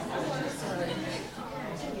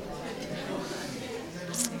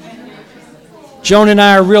Joan and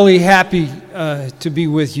I are really happy to be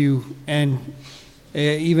with you, and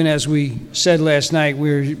even as we said last night,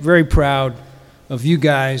 we're very proud of you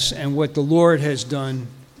guys and what the Lord has done.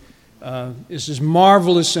 This is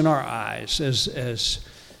marvelous in our eyes, as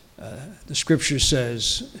the Scripture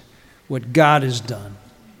says, what God has done.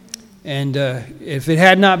 And if it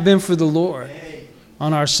had not been for the Lord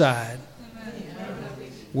on our side,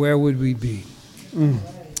 where would we be?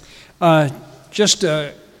 Just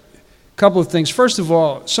a couple of things. First of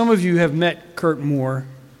all, some of you have met Kurt Moore,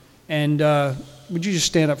 and would you just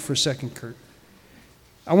stand up for a second, Kurt?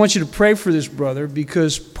 I want you to pray for this brother,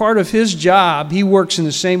 because part of his job, he works in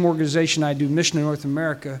the same organization I do, Mission in North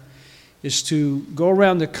America, is to go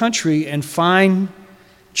around the country and find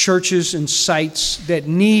churches and sites that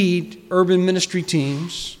need urban ministry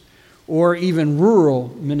teams or even rural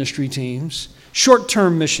ministry teams,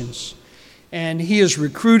 short-term missions. And he is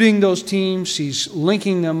recruiting those teams, he's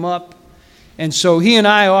linking them up. And so he and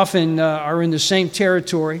I often are in the same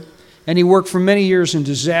territory, and he worked for many years in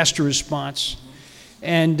disaster response.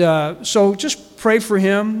 And so just pray for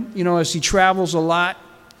him, as he travels a lot.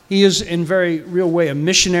 He is in very real way a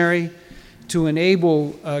missionary to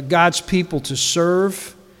enable God's people to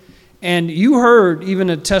serve. And you heard even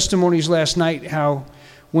the testimonies last night how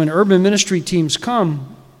when urban ministry teams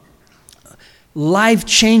come,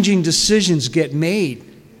 life-changing decisions get made.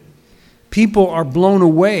 People are blown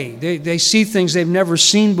away. They see things they've never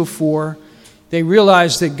seen before. They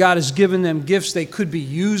realize that God has given them gifts they could be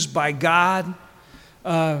used by God.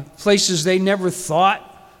 Places they never thought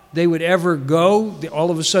they would ever go, all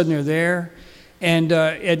of a sudden they're there. And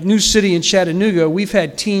at New City in Chattanooga, we've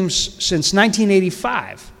had teams since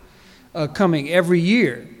 1985 coming every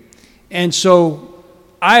year. And so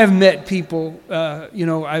I have met people,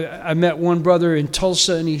 I met one brother in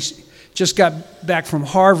Tulsa, and he just got back from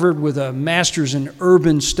Harvard with a master's in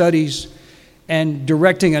urban studies and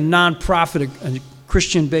directing a nonprofit, a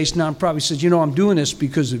Christian-based nonprofit. He said, I'm doing this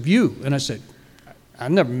because of you. And I said,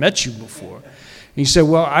 I've never met you before. And he said,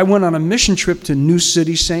 well, I went on a mission trip to New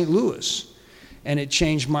City, St. Louis, and it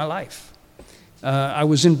changed my life. I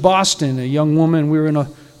was in Boston, a young woman, we were in a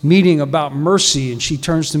meeting about mercy, and she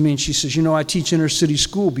turns to me and she says, I teach inner city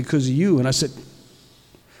school because of you. And I said,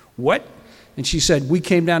 what? And she said, we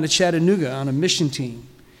came down to Chattanooga on a mission team,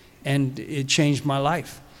 and it changed my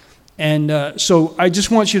life. And so I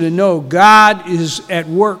just want you to know God is at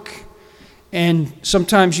work. And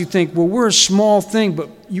sometimes you think, well, we're a small thing, but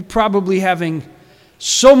you're probably having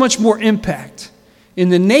so much more impact in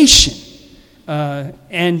the nation.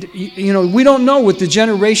 And we don't know what the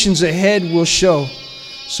generations ahead will show.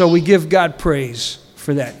 So we give God praise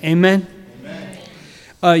for that. Amen?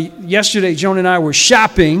 Amen. Yesterday, Joan and I were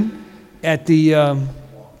shopping at the,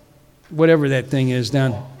 whatever that thing is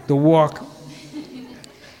down the walk.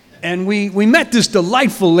 And we met this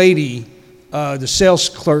delightful lady, the sales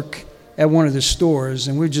clerk at one of the stores,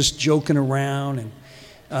 and we were just joking around.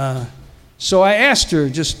 And so I asked her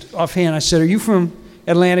just offhand, I said, are you from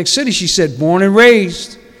Atlantic City? She said, born and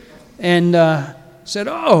raised. And said,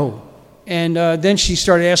 oh. And then she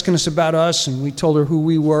started asking us about us, and we told her who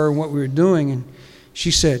we were and what we were doing. And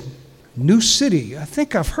she said, New City, I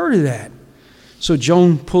think I've heard of that. So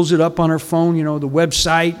Joan pulls it up on her phone, the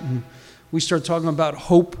website, and we start talking about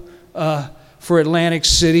hope for Atlantic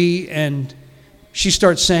City. And she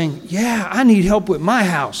starts saying, yeah, I need help with my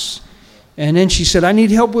house. And then she said, I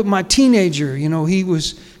need help with my teenager. He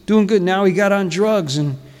was doing good. Now he got on drugs.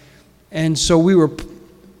 And so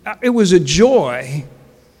it was a joy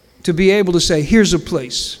to be able to say, here's a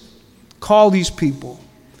place. Call these people.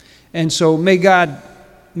 And so may God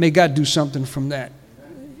do something from that.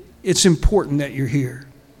 It's important that you're here.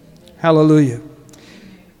 Hallelujah.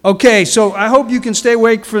 Okay, so I hope you can stay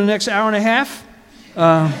awake for the next hour and a half.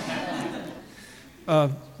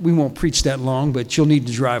 We won't preach that long, but you'll need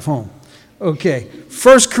to drive home. Okay,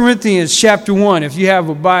 1 Corinthians chapter 1, if you have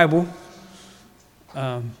a Bible.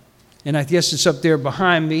 And I guess it's up there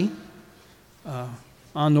behind me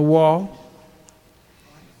on the wall.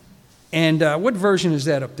 And what version is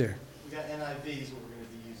that up there? We got NIV is what we're going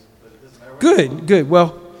to be using, but it doesn't matter. Good.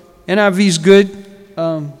 Well, NIV's good.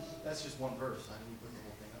 That's just one verse. I didn't put the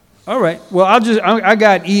whole thing up. All right. Well, I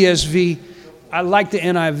got ESV. I like the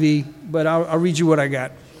NIV, but I'll read you what I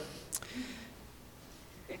got.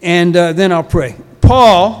 And then I'll pray.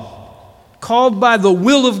 Paul, called by the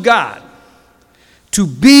will of God to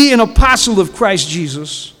be an apostle of Christ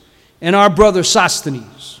Jesus, and our brother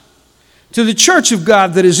Sosthenes, to the church of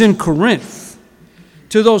God that is in Corinth,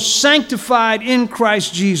 to those sanctified in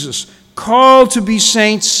Christ Jesus, called to be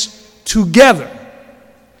saints together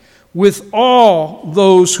with all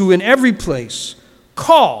those who in every place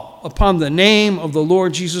call upon the name of the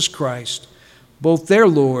Lord Jesus Christ, both their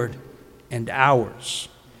Lord and ours.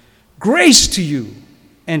 Grace to you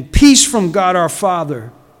and peace from God our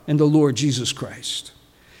Father and the Lord Jesus Christ.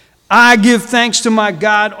 I give thanks to my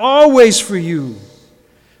God always for you,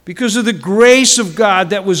 because of the grace of God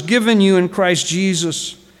that was given you in Christ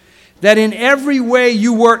Jesus, that in every way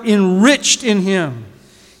you were enriched in him,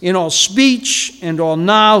 in all speech and all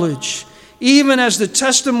knowledge, even as the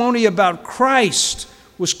testimony about Christ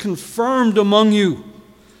was confirmed among you,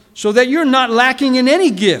 so that you're not lacking in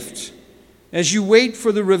any gift as you wait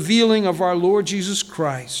for the revealing of our Lord Jesus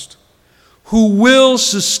Christ, who will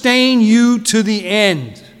sustain you to the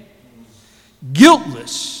end,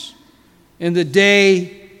 guiltless in the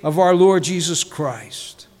day of our Lord Jesus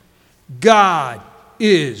Christ. God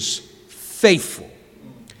is faithful,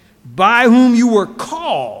 by whom you were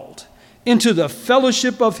called into the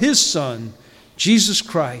fellowship of his Son, Jesus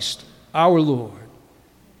Christ, our Lord.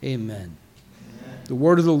 Amen. The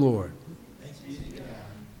word of the Lord.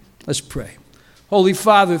 Let's pray. Holy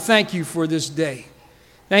Father, thank you for this day.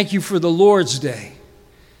 Thank you for the Lord's Day.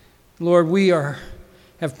 Lord, we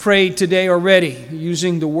have prayed today already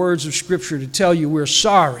using the words of Scripture to tell you we're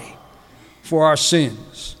sorry for our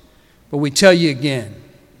sins. But we tell you again,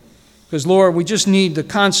 because, Lord, we just need the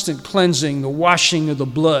constant cleansing, the washing of the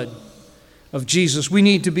blood of Jesus. We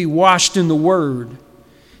need to be washed in the Word.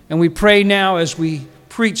 And we pray now as we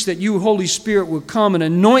preach that you, Holy Spirit, will come and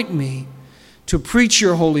anoint me to preach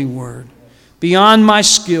your holy word beyond my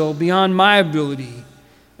skill, beyond my ability.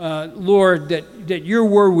 Lord, that your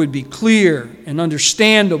word would be clear and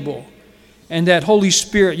understandable, and that, Holy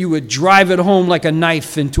Spirit, you would drive it home like a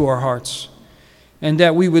knife into our hearts, and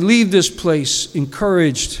that we would leave this place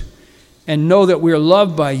encouraged and know that we are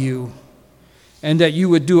loved by you, and that you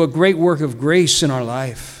would do a great work of grace in our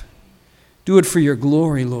life. Do it for your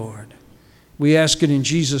glory, Lord. We ask it in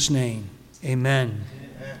Jesus' name. Amen.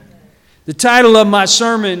 Amen. The title of my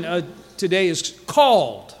sermon today is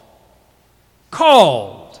Called.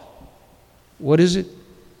 Called. What is it?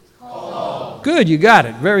 Called. Good, you got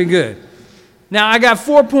it. Very good. Now, I got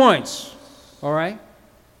 4 points, all right?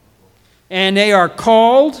 And they are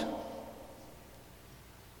called,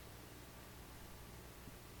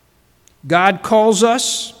 God calls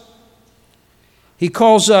us, he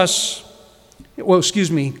calls us,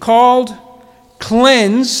 called,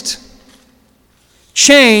 cleansed,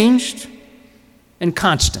 changed, and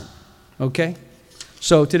constant, okay?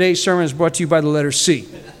 So today's sermon is brought to you by the letter C.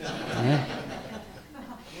 All right?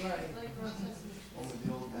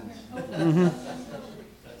 Mm-hmm.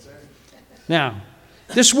 Now,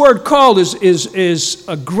 this word called is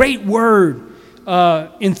a great word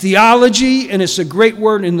in theology, and it's a great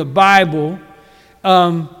word in the Bible.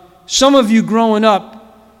 Some of you growing up,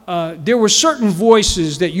 there were certain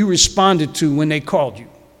voices that you responded to when they called you.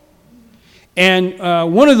 And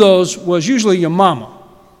one of those was usually your mama,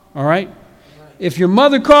 all right? If your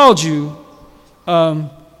mother called you,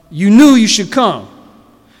 you knew you should come.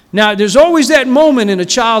 Now, there's always that moment in a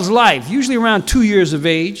child's life, usually around 2 years of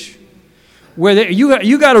age, where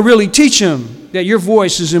you got to really teach them that your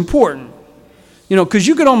voice is important. You know, because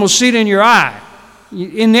you could almost see it in your eye,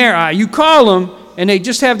 in their eye. You call them, and they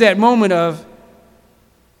just have that moment of,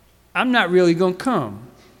 I'm not really going to come.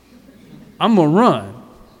 I'm going to run.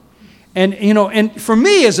 And, you know, and for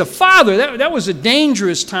me as a father, that was a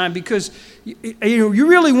dangerous time, because, you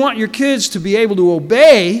really want your kids to be able to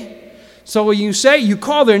obey. So when you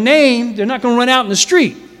call their name, they're not going to run out in the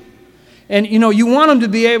street. And, you want them to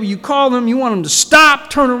be able, you call them, you want them to stop,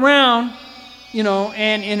 turn around,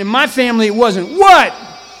 and in my family it wasn't what?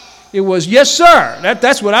 It was yes, sir.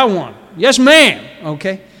 That's what I want. Yes, ma'am.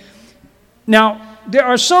 Okay? Now, there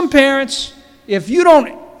are some parents, if you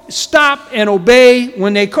don't stop and obey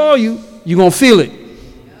when they call you, you're going to feel it.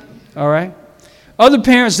 All right? Other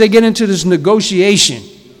parents, they get into this negotiation.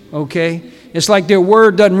 Okay? It's like their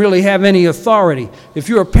word doesn't really have any authority. If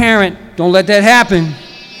you're a parent, don't let that happen.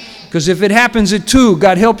 Because if it happens at 2,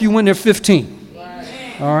 God help you when they're 15.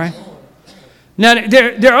 All right? Now,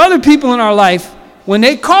 there are other people in our life, when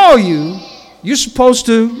they call you, you're supposed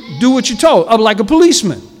to do what you're told, like a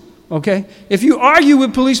policeman. Okay? If you argue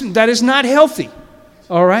with policemen, that is not healthy.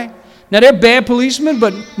 All right? Now, they're bad policemen,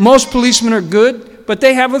 but most policemen are good, but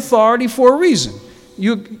they have authority for a reason.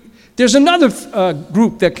 There's another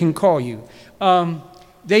group that can call you.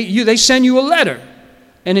 They send you a letter,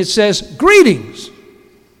 and it says, greetings.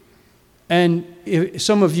 And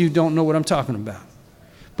some of you don't know what I'm talking about.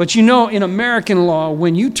 But in American law,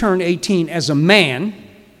 when you turn 18 as a man,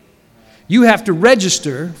 you have to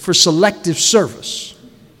register for selective service.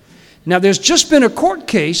 Now, there's just been a court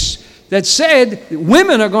case that said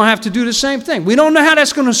women are going to have to do the same thing. We don't know how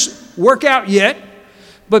that's going to work out yet,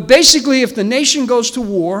 but basically if the nation goes to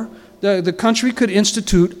war, the country could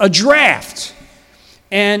institute a draft.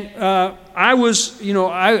 And I was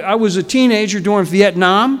a teenager during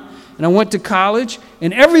Vietnam, and I went to college,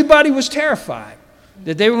 and everybody was terrified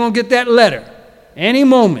that they were going to get that letter any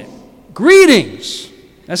moment. Greetings.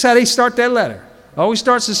 That's how they start that letter. It always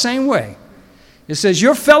starts the same way. It says,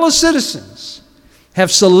 your fellow citizens have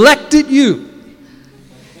selected you.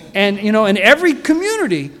 And, in every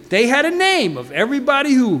community, they had a name of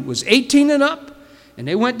everybody who was 18 and up, and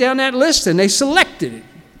they went down that list, and they selected it.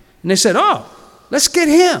 And they said, oh, let's get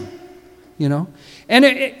him,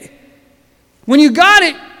 And when you got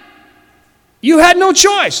it, you had no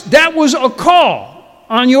choice. That was a call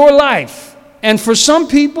on your life. And for some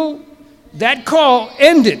people, that call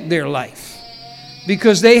ended their life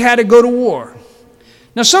because they had to go to war.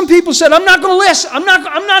 Now, some people said, I'm not going to listen. I'm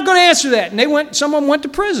not going to answer that. And some of them went to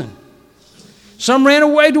prison. Some ran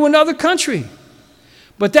away to another country.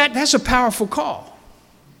 But that's a powerful call.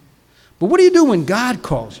 But what do you do when God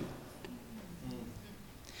calls you?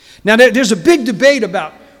 Now, there's a big debate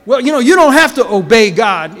about, you don't have to obey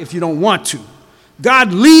God if you don't want to.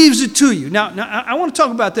 God leaves it to you. Now, I want to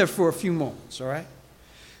talk about that for a few moments, all right?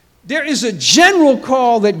 There is a general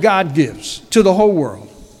call that God gives to the whole world.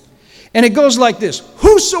 And it goes like this: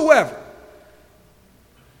 whosoever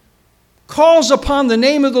calls upon the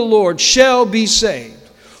name of the Lord shall be saved.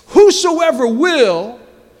 Whosoever will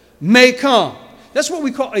may come. That's what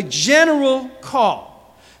we call a general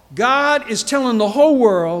call. God is telling the whole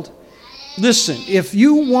world, listen, if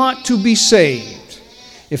you want to be saved,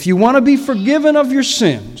 if you want to be forgiven of your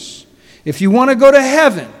sins, if you want to go to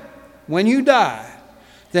heaven when you die,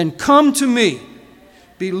 then come to me.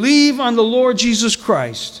 Believe on the Lord Jesus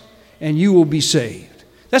Christ, and you will be saved.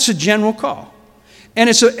 That's a general call. And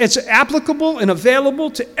it's applicable and available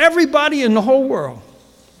to everybody in the whole world.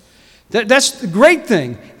 That's the great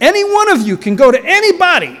thing. Any one of you can go to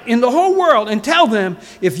anybody in the whole world and tell them,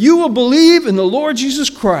 if you will believe in the Lord Jesus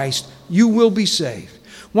Christ, you will be saved.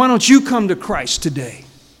 Why don't you come to Christ today?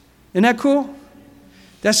 Isn't that cool?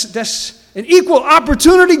 That's an equal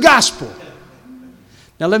opportunity gospel.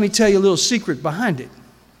 Now let me tell you a little secret behind it.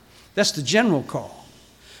 That's the general call.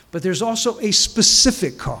 But there's also a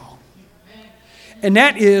specific call. And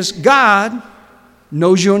that is, God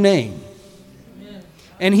knows your name.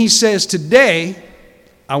 And he says, today,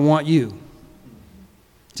 I want you.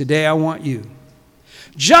 Today, I want you.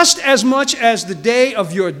 Just as much as the day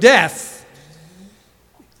of your death,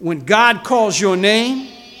 when God calls your name,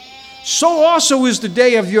 so also is the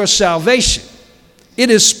day of your salvation.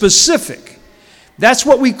 It is specific. That's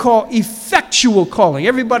what we call effectual calling.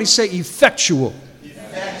 Everybody say effectual.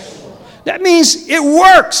 Effectual. That means it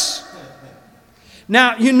works.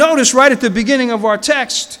 Now, you notice right at the beginning of our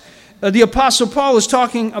text, the Apostle Paul is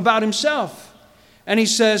talking about himself. And he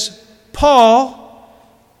says, Paul,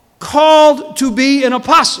 called to be an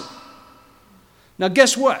apostle. Now,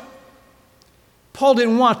 guess what? Paul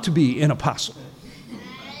didn't want to be an apostle.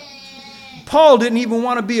 Paul didn't even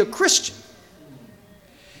want to be a Christian.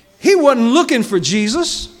 He wasn't looking for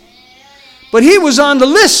Jesus, but he was on the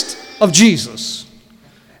list of Jesus.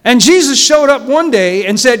 And Jesus showed up one day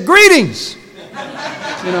and said, greetings.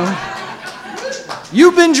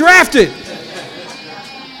 You've been drafted.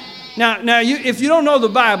 Now, if you don't know the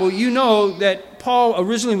Bible, you know that Paul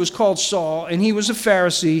originally was called Saul, and he was a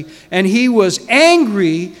Pharisee, and he was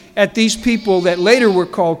angry at these people that later were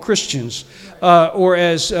called Christians, or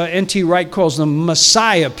as N.T. Wright calls them,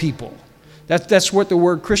 Messiah people. That's what the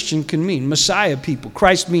word Christian can mean, Messiah people.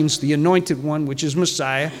 Christ means the anointed one, which is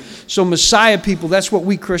Messiah. So Messiah people, that's what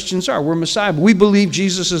we Christians are. We're Messiah. We believe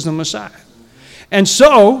Jesus is the Messiah. And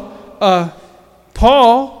so,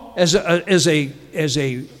 Paul, as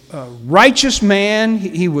a righteous man,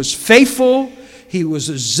 he was faithful. He was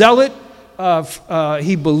a zealot.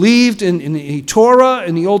 He believed in the Torah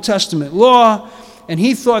and the Old Testament law. And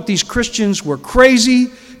he thought these Christians were crazy.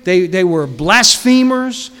 They were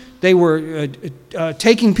blasphemers. They were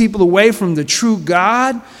taking people away from the true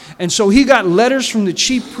God. And so he got letters from the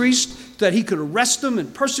chief priest that he could arrest them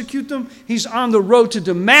and persecute them. He's on the road to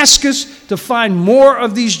Damascus to find more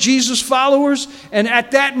of these Jesus followers. And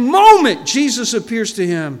at that moment, Jesus appears to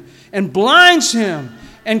him and blinds him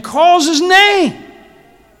and calls his name.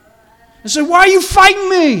 And said, why are you fighting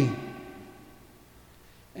me?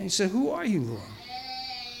 And he said, who are you, Lord?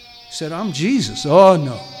 He said, I'm Jesus. Oh,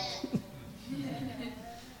 no.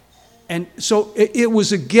 And so it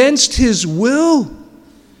was against his will.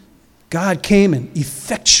 God came and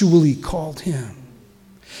effectually called him.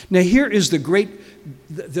 Now here is the great,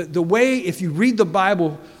 the way, if you read the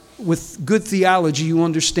Bible with good theology, you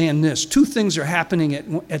understand this. Two things are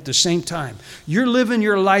happening at the same time. You're living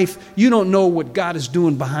your life, you don't know what God is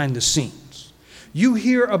doing behind the scenes. You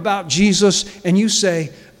hear about Jesus and you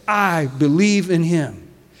say, I believe in him.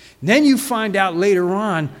 Then you find out later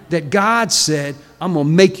on that God said, I'm going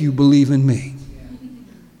to make you believe in me.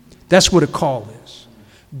 That's what a call is.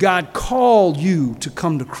 God called you to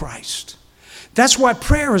come to Christ. That's why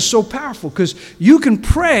prayer is so powerful, because you can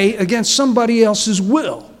pray against somebody else's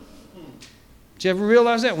will. Did you ever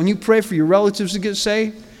realize that? When you pray for your relatives to get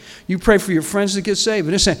saved, you pray for your friends to get saved,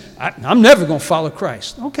 and they're saying, I'm never going to follow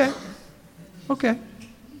Christ. Okay.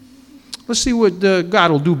 Let's see what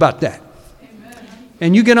God will do about that. Amen.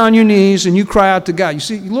 And you get on your knees and you cry out to God. You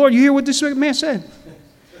see, Lord, you hear what this man said?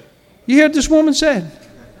 You hear what this woman said?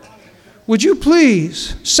 Would you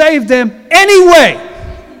please save them anyway?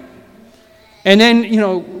 And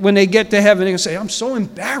then, when they get to heaven, they're going to say, I'm so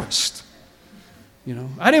embarrassed.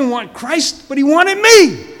 I didn't want Christ, but he wanted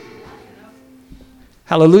me.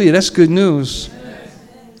 Hallelujah, that's good news.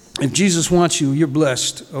 If Jesus wants you, you're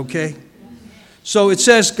blessed, okay? So it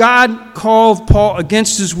says God called Paul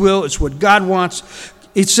against his will. It's what God wants.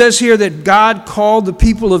 It says here that God called the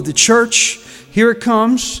people of the church. Here it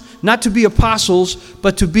comes. Not to be apostles,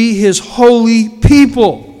 but to be his holy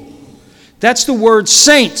people. That's the word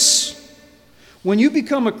saints. When you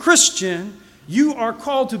become a Christian, you are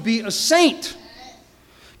called to be a saint.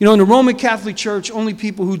 In the Roman Catholic Church, only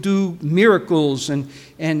people who do miracles and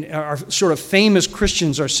are sort of famous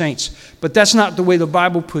Christians are saints. But that's not the way the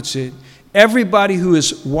Bible puts it. Everybody who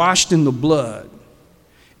is washed in the blood,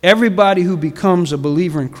 everybody who becomes a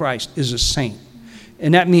believer in Christ is a saint.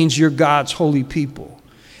 And that means you're God's holy people.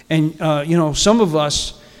 And, some of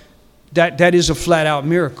us, that is a flat-out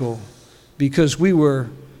miracle, because we were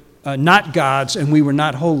not God's and we were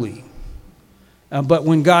not holy. But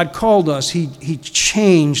when God called us, he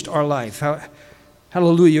changed our life.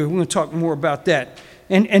 Hallelujah. We're going to talk more about that.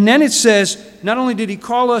 And then it says, not only did he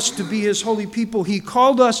call us to be his holy people, he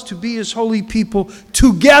called us to be his holy people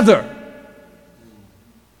together.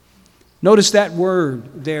 Notice that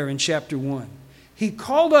word there in chapter 1. He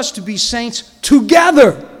called us to be saints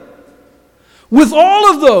together with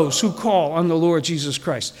all of those who call on the Lord Jesus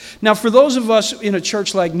Christ. Now, for those of us in a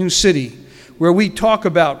church like New City, where we talk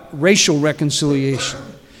about racial reconciliation,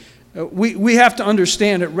 we have to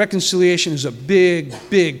understand that reconciliation is a big,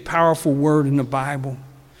 big, powerful word in the Bible.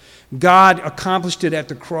 God accomplished it at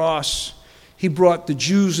the cross. He brought the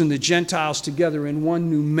Jews and the Gentiles together in one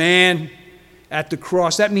new man at the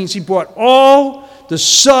cross. That means he brought all the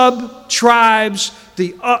sub-tribes,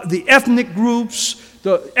 the ethnic groups,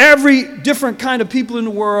 every different kind of people in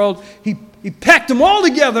the world. He packed them all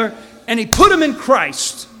together and he put them in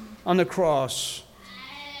Christ on the cross.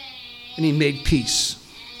 And he made peace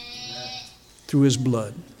through his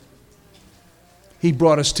blood. He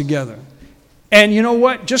brought us together. And you know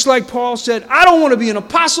what? Just like Paul said, I don't want to be an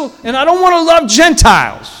apostle and I don't want to love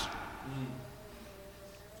Gentiles.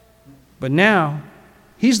 But now,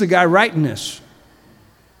 he's the guy writing this.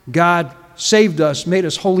 God saved us, made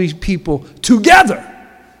us holy people together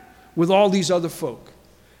with all these other folk.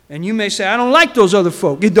 And you may say, I don't like those other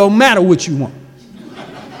folk. It don't matter what you want.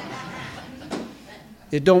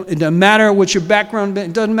 It doesn't matter what your background is.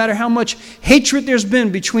 It doesn't matter how much hatred there's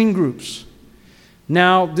been between groups.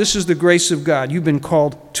 Now, this is the grace of God. You've been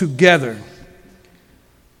called together.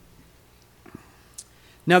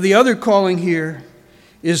 Now, the other calling here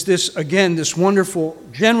is this wonderful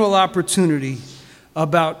general opportunity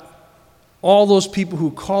about all those people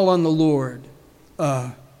who call on the Lord.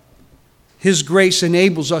 His grace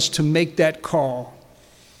enables us to make that call.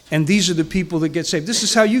 And these are the people that get saved. This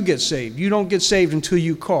is how you get saved. You don't get saved until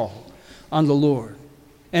you call on the Lord.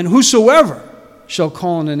 And whosoever shall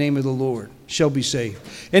call on the name of the Lord shall be saved.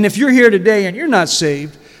 And if you're here today and you're not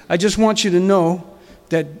saved, I just want you to know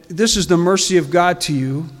that this is the mercy of God to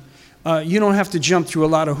you. You don't have to jump through a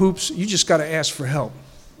lot of hoops. You just got to ask for help.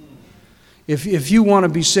 If you want to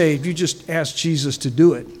be saved, you just ask Jesus to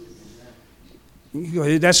do it. You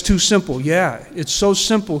go, that's too simple. Yeah, it's so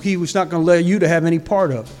simple. He was not going to let you to have any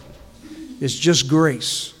part of it. It's just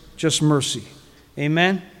grace, just mercy.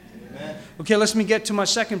 Amen? Amen. Okay, let me get to my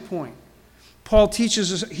second point. Paul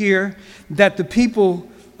teaches us here that the people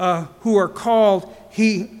who are called,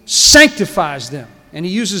 he sanctifies them. And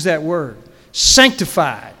he uses that word,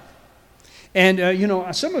 sanctified. And,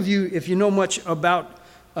 some of you, if you know much about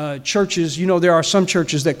churches, there are some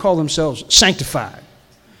churches that call themselves sanctified.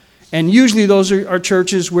 And usually those are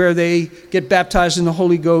churches where they get baptized in the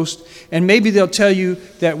Holy Ghost. And maybe they'll tell you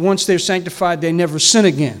that once they're sanctified, they never sin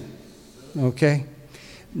again. Okay?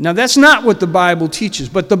 Now, that's not what the Bible teaches.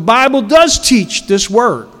 But the Bible does teach this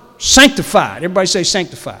word, sanctified. Everybody say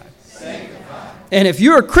sanctified. Sanctified. And if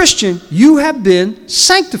you're a Christian, you have been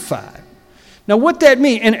sanctified. Now what that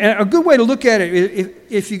means, and a good way to look at it,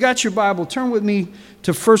 if you got your Bible, turn with me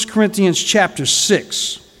to 1 Corinthians chapter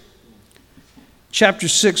 6. Chapter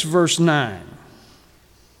 6, verse 9.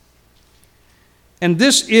 And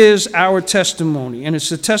this is our testimony, and it's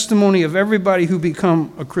the testimony of everybody who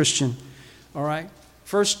become a Christian. All right?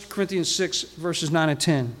 1 Corinthians 6, verses 9 and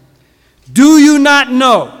 10. Do you not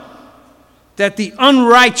know that the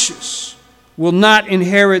unrighteous will not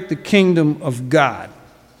inherit the kingdom of God?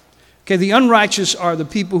 Okay, the unrighteous are the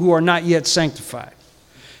people who are not yet sanctified.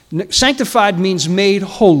 Sanctified means made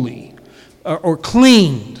holy or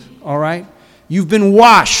cleaned, all right? You've been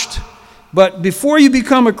washed. But before you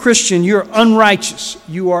become a Christian, you're unrighteous.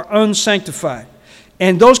 You are unsanctified.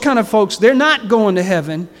 And those kind of folks, they're not going to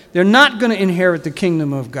heaven. They're not going to inherit the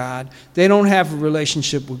kingdom of God. They don't have a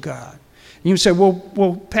relationship with God. And you say,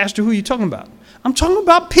 well, Pastor, who are you talking about? I'm talking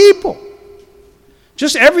about people.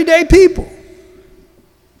 Just everyday people.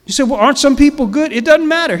 You say, well, aren't some people good? It doesn't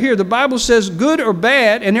matter. Here, the Bible says good or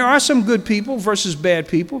bad, and there are some good people versus bad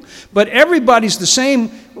people, but everybody's the same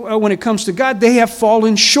when it comes to God. They have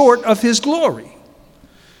fallen short of His glory.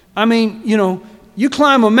 I mean, you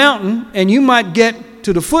climb a mountain, and you might get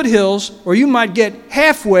to the foothills, or you might get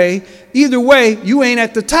halfway. Either way, you ain't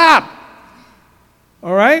at the top.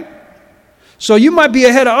 All right? So you might be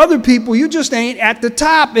ahead of other people, you just ain't at the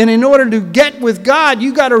top. And in order to get with God,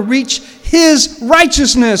 you got to reach His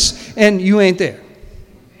righteousness, and you ain't there.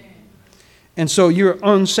 And so you're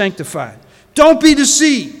unsanctified. Don't be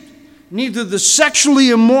deceived. Neither the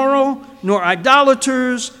sexually immoral, nor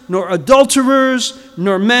idolaters, nor adulterers,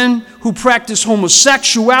 nor men who practice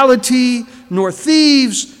homosexuality, nor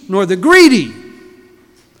thieves, nor the greedy,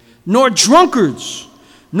 nor drunkards,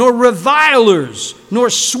 nor revilers,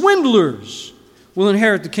 nor swindlers will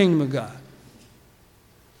inherit the kingdom of God.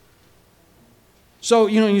 So,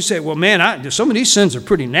 you say, well, man, some of these sins are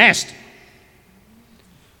pretty nasty.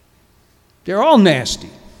 They're all nasty.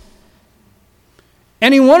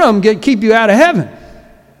 Any one of them can keep you out of heaven.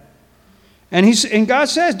 And God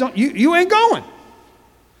says, you ain't going.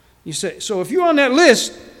 You say, so if you're on that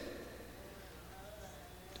list,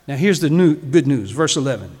 now here's the good news, verse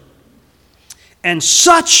 11. And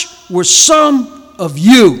such were some of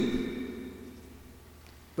you,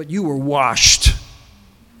 but you were washed.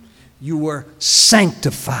 You were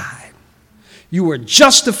sanctified. You were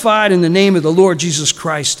justified in the name of the Lord Jesus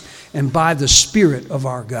Christ and by the Spirit of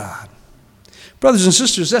our God. Brothers and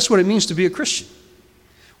sisters, that's what it means to be a Christian.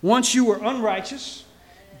 Once you were unrighteous,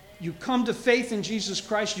 you come to faith in Jesus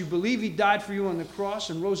Christ, you believe He died for you on the cross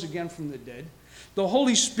and rose again from the dead. The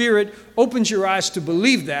Holy Spirit opens your eyes to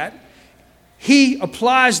believe that. He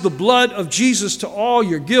applies the blood of Jesus to all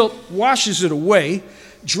your guilt, washes it away,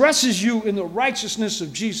 dresses you in the righteousness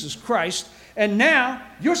of Jesus Christ, and now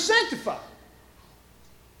you're sanctified.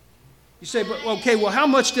 You say, but okay, well, how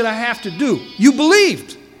much did I have to do? You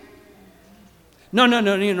believed. No,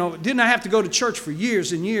 didn't I have to go to church for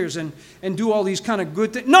years and years and do all these kind of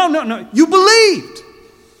good things? No, you believed.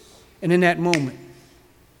 And in that moment,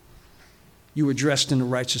 you were dressed in the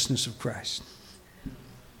righteousness of Christ.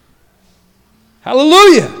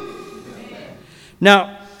 Hallelujah. Amen.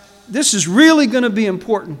 Now, this is really going to be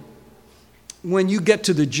important when you get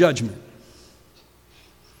to the judgment.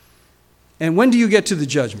 And when do you get to the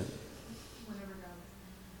judgment?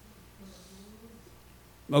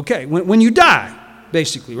 Okay, when you die,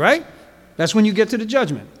 basically, right? That's when you get to the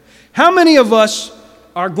judgment. How many of us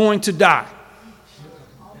are going to die?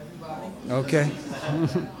 Okay.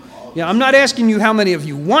 Yeah, I'm not asking you how many of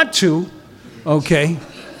you want to, okay?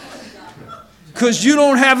 Because you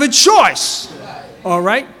don't have a choice, all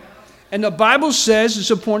right? And the Bible says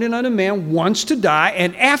it's appointed unto man once to die,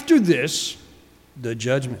 and after this, the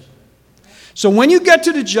judgment. So when you get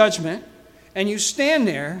to the judgment and you stand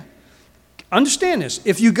there, understand this.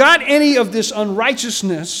 If you got any of this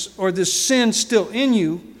unrighteousness or this sin still in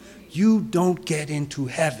you, you don't get into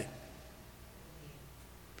heaven.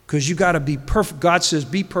 Because you got to be perfect. God says,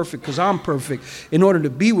 be perfect because I'm perfect. In order to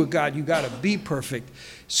be with God, you got to be perfect.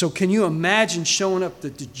 So can you imagine showing up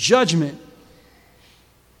at the judgment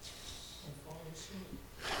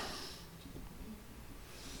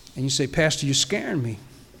and you say, Pastor, you're scaring me.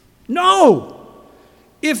 No!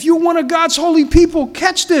 If you're one of God's holy people,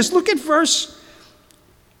 catch this. Look at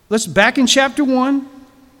let's back in chapter 1.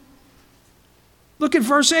 Look at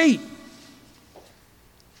verse 8.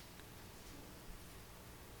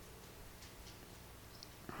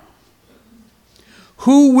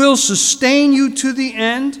 Who will sustain you to the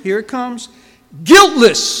end? Here it comes.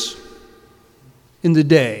 Guiltless in the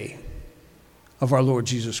day of our Lord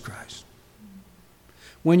Jesus Christ.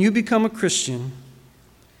 When you become a Christian,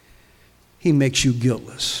 he makes you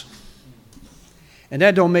guiltless. And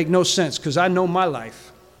that don't make no sense, because I know my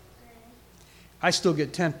life. I still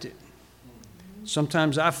get tempted.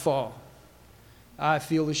 Sometimes I fall. I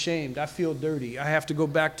feel ashamed. I feel dirty. I have to go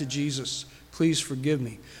back to Jesus. Please forgive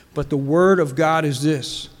me. But the word of God is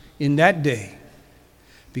this: in that day,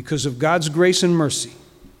 because of God's grace and mercy,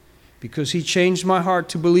 because he changed my heart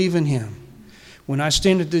to believe in him, when I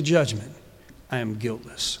stand at the judgment, I am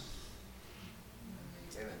guiltless.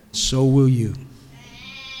 So will you.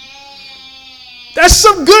 That's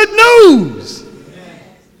some good news.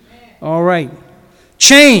 All right.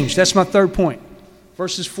 Change. That's my third point.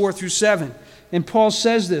 Verses 4 through 7. And Paul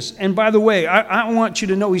says this. And by the way, I want you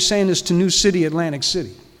to know he's saying this to New City, Atlantic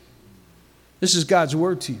City. This is God's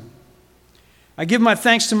word to you. I give my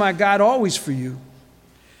thanks to my God always for you,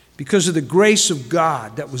 because of the grace of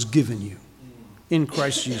God that was given you in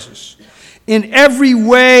Christ Jesus. In every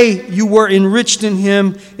way you were enriched in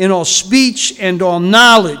him, in all speech and all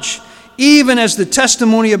knowledge, even as the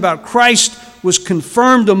testimony about Christ was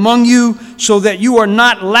confirmed among you, so that you are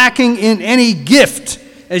not lacking in any gift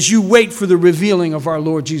as you wait for the revealing of our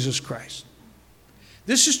Lord Jesus Christ.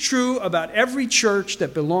 This is true about every church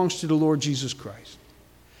that belongs to the Lord Jesus Christ.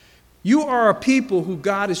 You are a people who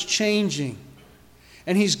God is changing,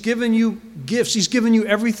 and he's given you gifts. He's given you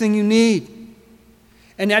everything you need.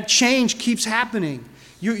 And that change keeps happening.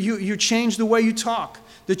 You change the way you talk.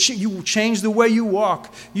 You change the way you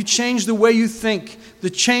walk. You change the way you think. You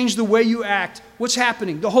change the way you act. What's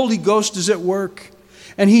happening? The Holy Ghost is at work.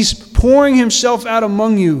 And he's pouring himself out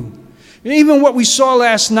among you. And even what we saw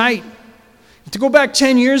last night, to go back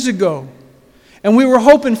 10 years ago, and we were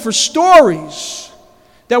hoping for stories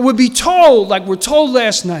that would be told like we're told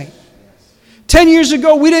last night. 10 years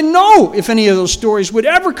ago, we didn't know if any of those stories would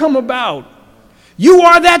ever come about. You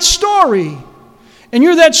are that story. And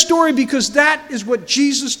you're that story because that is what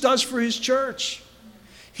Jesus does for his church.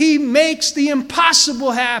 He makes the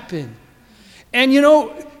impossible happen. And you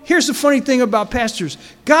know, here's the funny thing about pastors.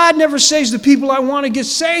 God never says to people, I want to get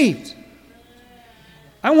saved.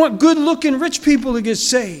 I want good-looking rich people to get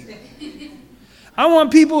saved. I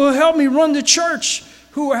want people who help me run the church,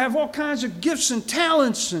 who have all kinds of gifts and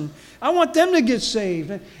talents, and I want them to get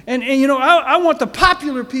saved. And you know, I want the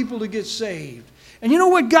popular people to get saved. And you know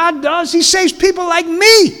what God does? He saves people like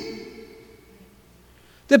me,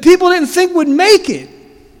 that people didn't think would make it.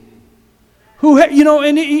 Who, you know,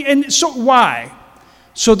 and so why?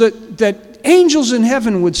 So that angels in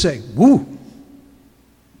heaven would say, "Woo!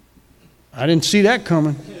 I didn't see that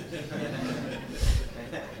coming."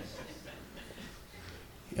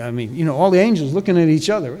 I mean, you know, all the angels looking at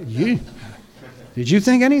each other. Did you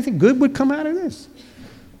think anything good would come out of this?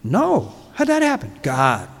 No. How'd that happen?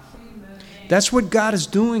 God. That's what God is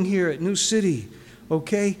doing here at New City,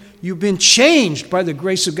 okay? You've been changed by the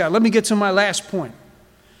grace of God. Let me get to my last point,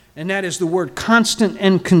 and that is the word constant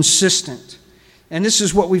and consistent. And this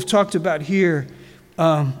is what we've talked about here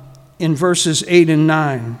in verses 8 and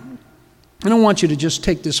 9. I don't want you to just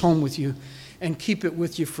take this home with you and keep it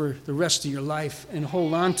with you for the rest of your life and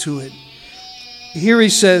hold on to it. Here he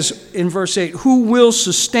says in verse 8, who will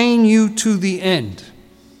sustain you to the end?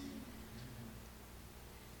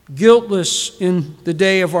 Guiltless in the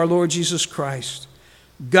day of our Lord Jesus Christ.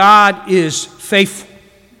 God is faithful,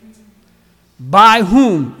 by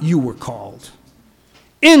whom you were called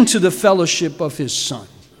into the fellowship of his Son,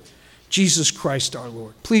 Jesus Christ our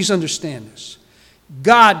Lord. Please understand this.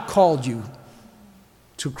 God called you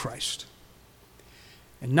to Christ.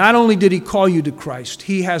 And not only did he call you to Christ,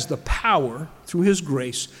 he has the power through his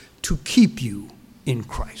grace to keep you in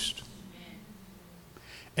Christ.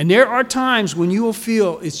 And there are times when you will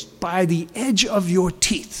feel it's by the edge of your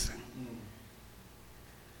teeth.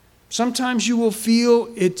 Sometimes you will feel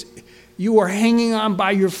it, you are hanging on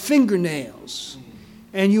by your fingernails.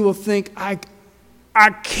 And you will think, I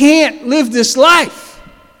can't live this life.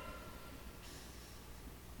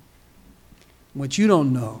 What you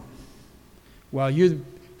don't know, while you're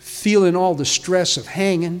feeling all the stress of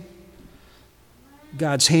hanging,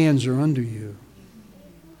 God's hands are under you.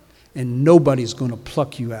 And nobody's going to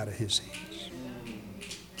pluck you out of his hands.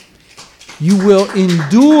 You will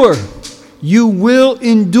endure. You will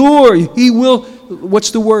endure. He will,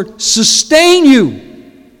 what's the word? Sustain you.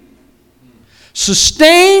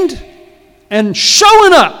 Sustained and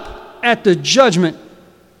showing up at the judgment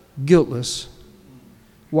guiltless.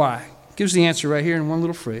 Why? Gives the answer right here in one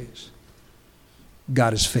little phrase.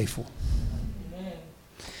 God is faithful.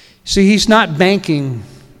 See, he's not banking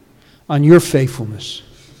on your faithfulness.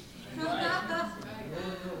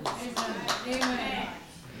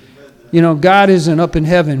 You know, God isn't up in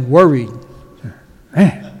heaven worried.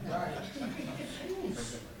 Man,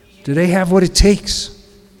 do they have what it takes?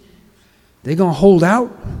 They going to hold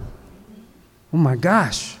out? Oh my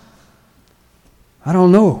gosh. I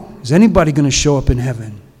don't know. Is anybody going to show up in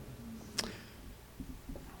heaven?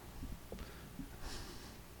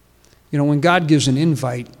 You know, when God gives an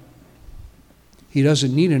invite, He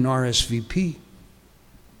doesn't need an RSVP.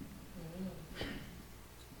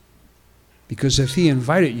 Because if He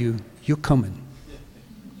invited you, you're coming.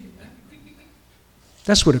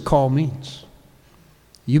 That's what a call means.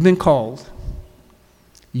 You've been called,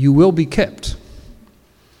 you will be kept,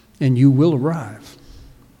 and you will arrive.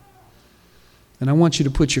 And I want you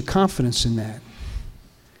to put your confidence in that.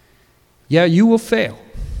 Yeah, you will fail.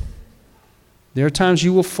 There are times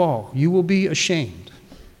you will fall. You will be ashamed.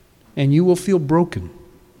 And you will feel broken.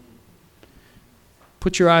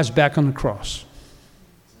 Put your eyes back on the cross.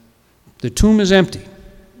 The tomb is empty.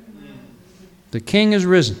 The King is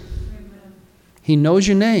risen. He knows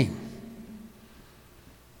your name.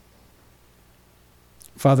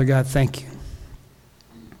 Father God, thank you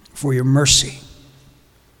for your mercy.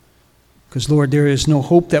 Because, Lord, there is no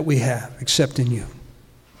hope that we have except in you.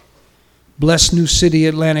 Bless New City,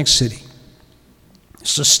 Atlantic City.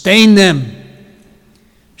 Sustain them.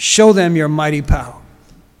 Show them your mighty power.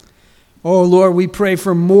 Oh, Lord, we pray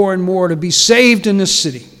for more and more to be saved in this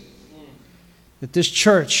city. That this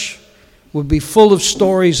church will be full of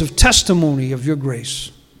stories of testimony of your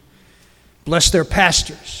grace. Bless their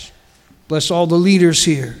pastors. Bless all the leaders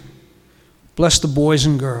here. Bless the boys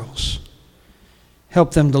and girls.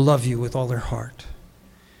 Help them to love you with all their heart.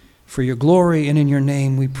 For your glory and in your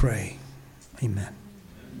name we pray. Amen.